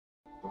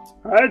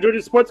Alright,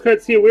 Georgia Sports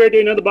Cards here. We are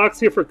doing another box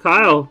here for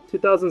Kyle.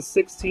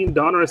 2016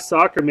 Donruss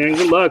Soccer, man.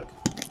 Good luck.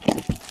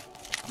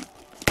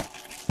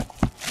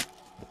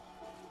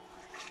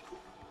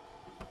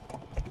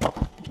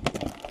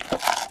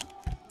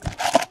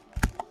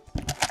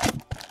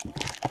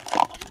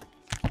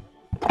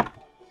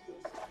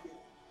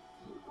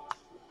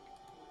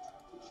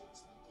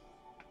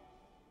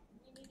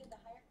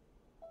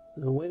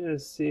 I'm waiting to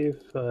see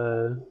if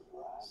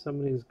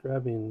somebody's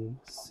grabbing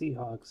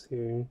Seahawks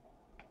here.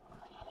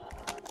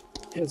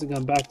 He hasn't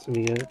gone back to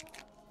me yet.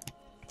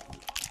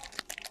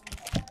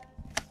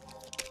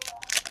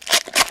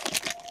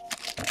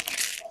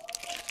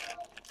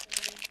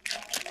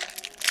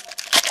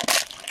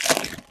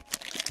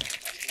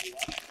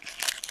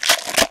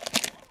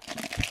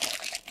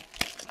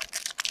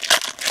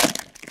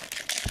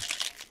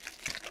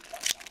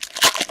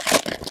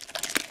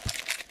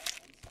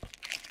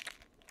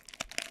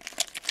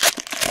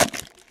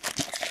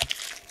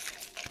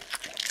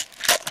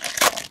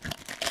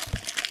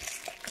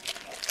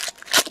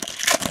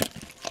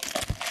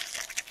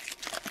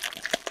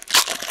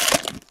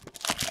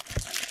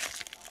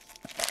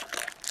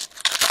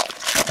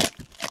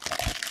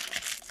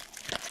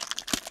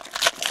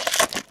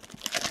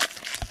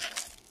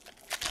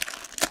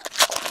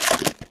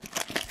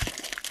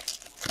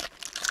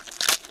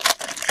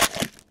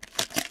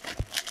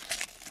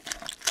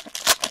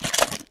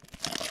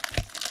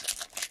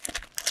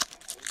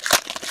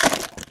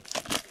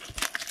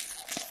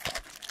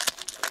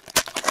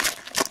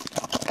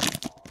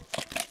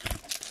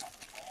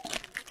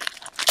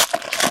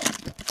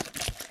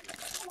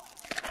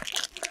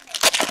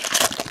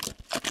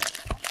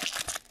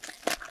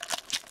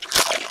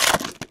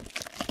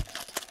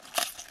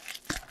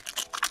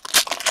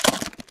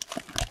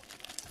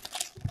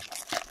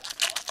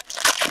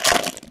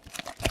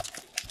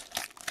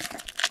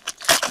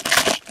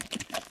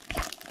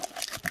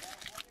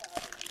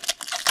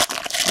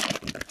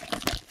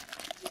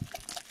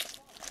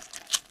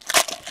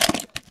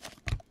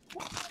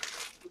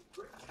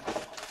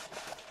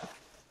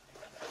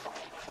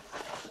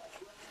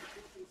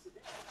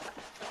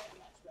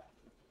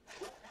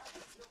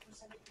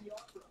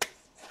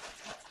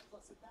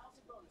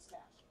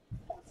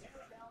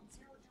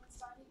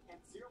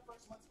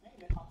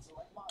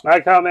 All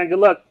right, Kyle, man. Good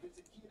luck.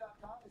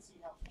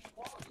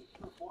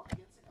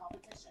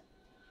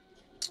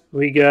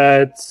 We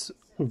got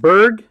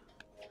Berg,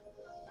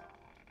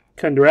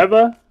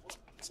 Kandreva,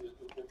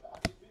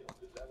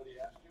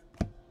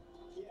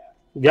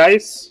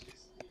 Geis,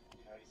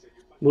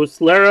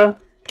 Muslera,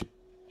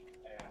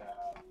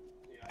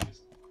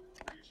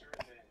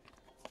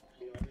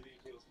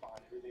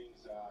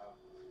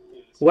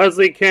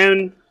 Wesley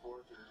Ken.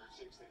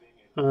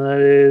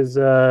 That is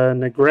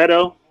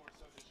Negredo.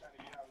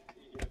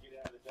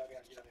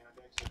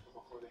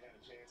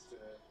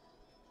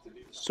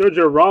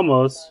 Sergio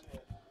Ramos.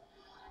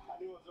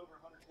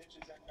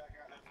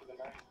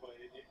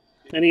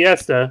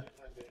 Iniesta.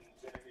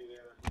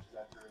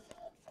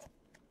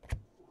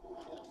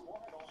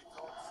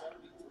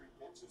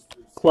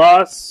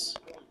 Klaus.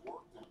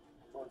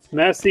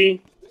 Messi.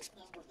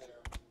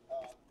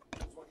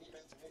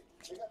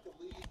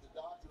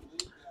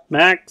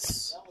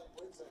 Max.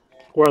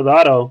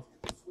 Guardado.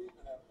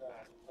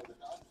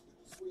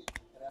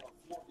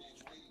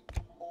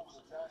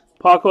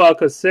 Paco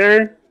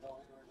Alcacer.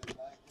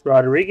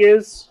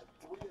 Rodriguez.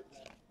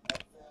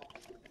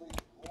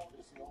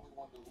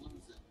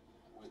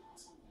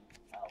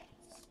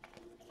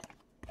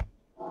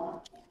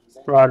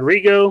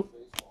 Rodrigo.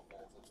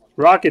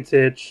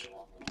 Rakitic.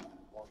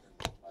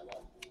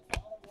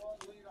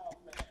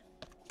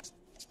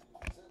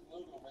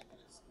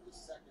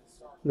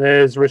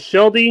 There's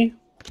Richeldi.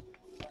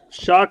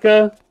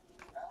 Shaka.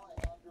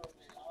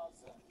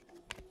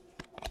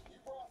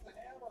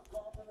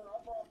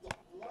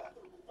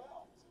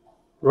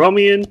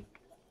 Romian.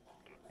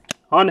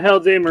 Angel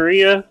De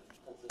Maria.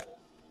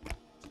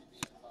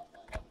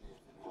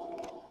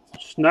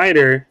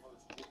 Schneider.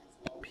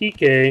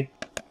 Piqué.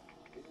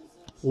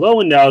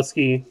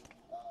 Lewandowski.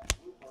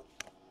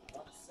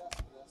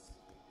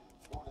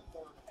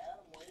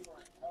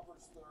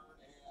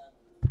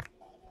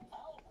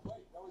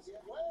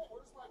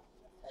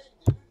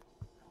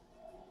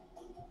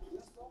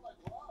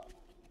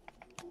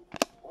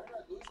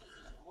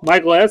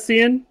 Michael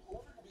Essien.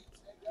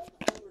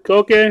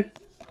 Koke.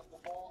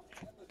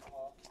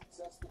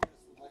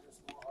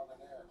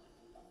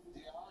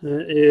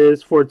 That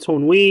is for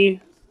Tonui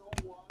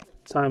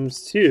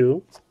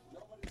 ×2.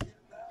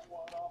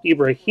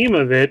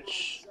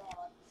 Ibrahimovic.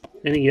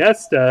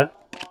 Iniesta.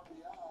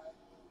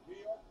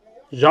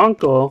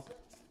 Janko.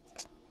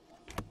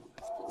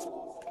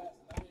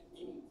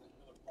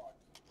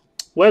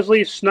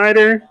 Wesley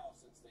Schneider.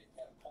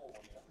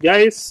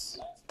 Geis.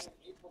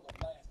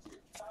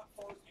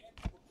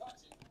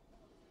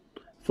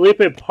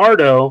 Felipe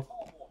Pardo.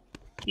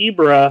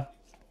 Ibra.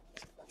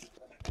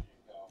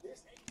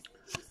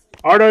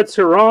 Arda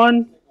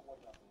Turan.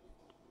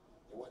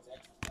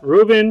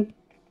 Ruben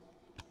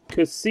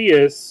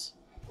Casillas.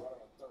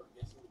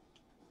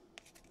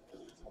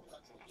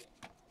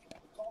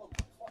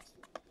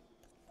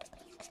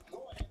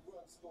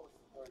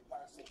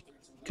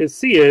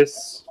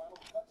 Casillas,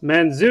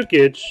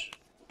 Mandzukic,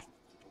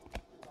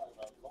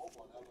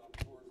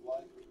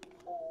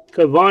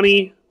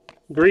 Cavani,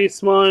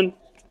 Griezmann,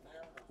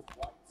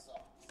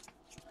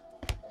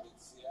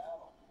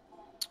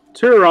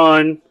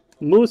 Turan,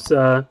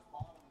 Musa,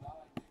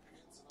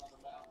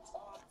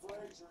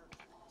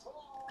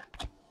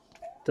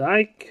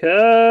 die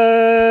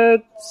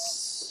cuts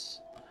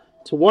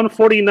to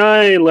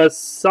 149,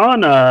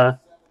 Lasana,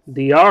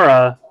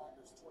 Diarra.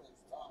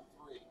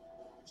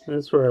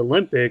 That's for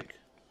Olympic.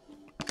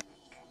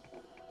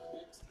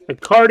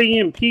 Icardi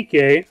and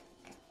Piqué.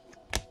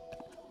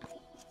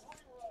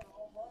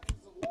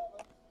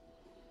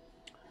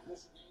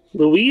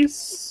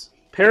 Luis,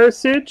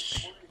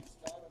 Perisic.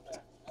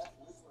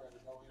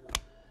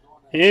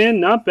 And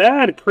not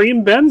bad,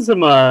 Karim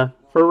Benzema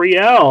for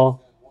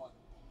Real.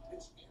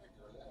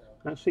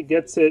 Actually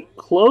gets it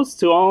close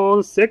to all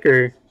the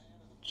sticker.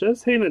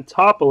 Just hitting the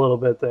top a little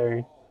bit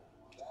there.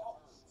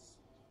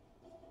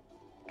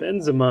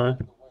 Benzema.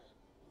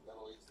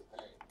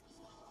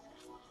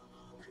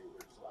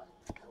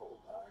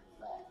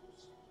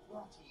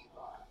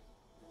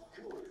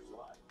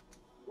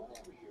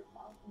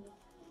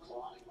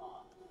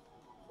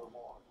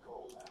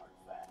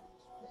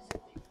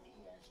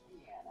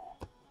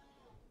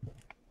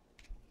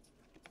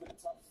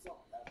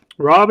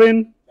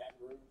 Robin,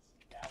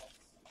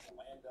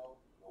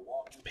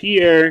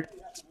 Pierre,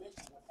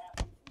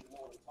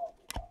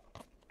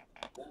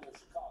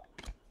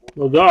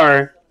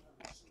 Lagar,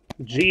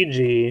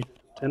 GG.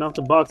 10 off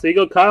the box. There you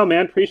go, Kyle,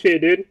 man.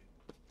 Appreciate it, dude.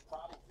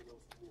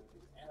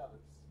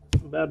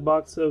 Bad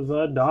box of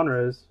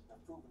Donruss.